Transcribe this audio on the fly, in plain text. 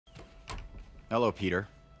Hello, Peter.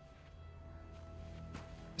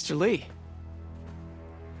 Mr. Lee.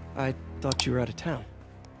 I thought you were out of town.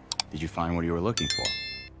 Did you find what you were looking for?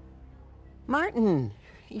 Martin,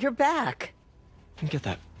 you're back. Can get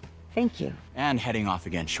that. Thank you. And heading off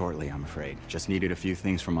again shortly, I'm afraid. Just needed a few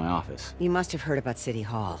things from my office. You must have heard about City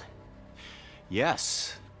Hall.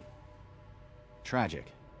 Yes. Tragic.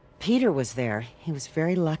 Peter was there. He was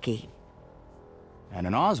very lucky. At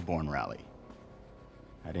an Osborne rally.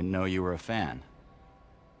 I didn't know you were a fan.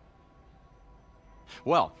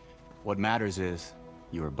 Well, what matters is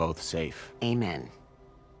you are both safe. Amen.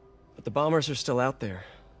 But the bombers are still out there.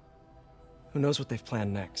 Who knows what they've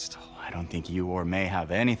planned next? I don't think you or May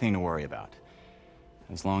have anything to worry about.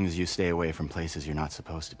 As long as you stay away from places you're not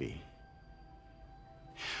supposed to be.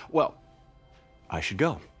 Well, I should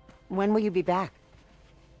go. When will you be back?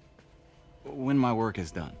 When my work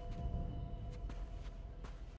is done.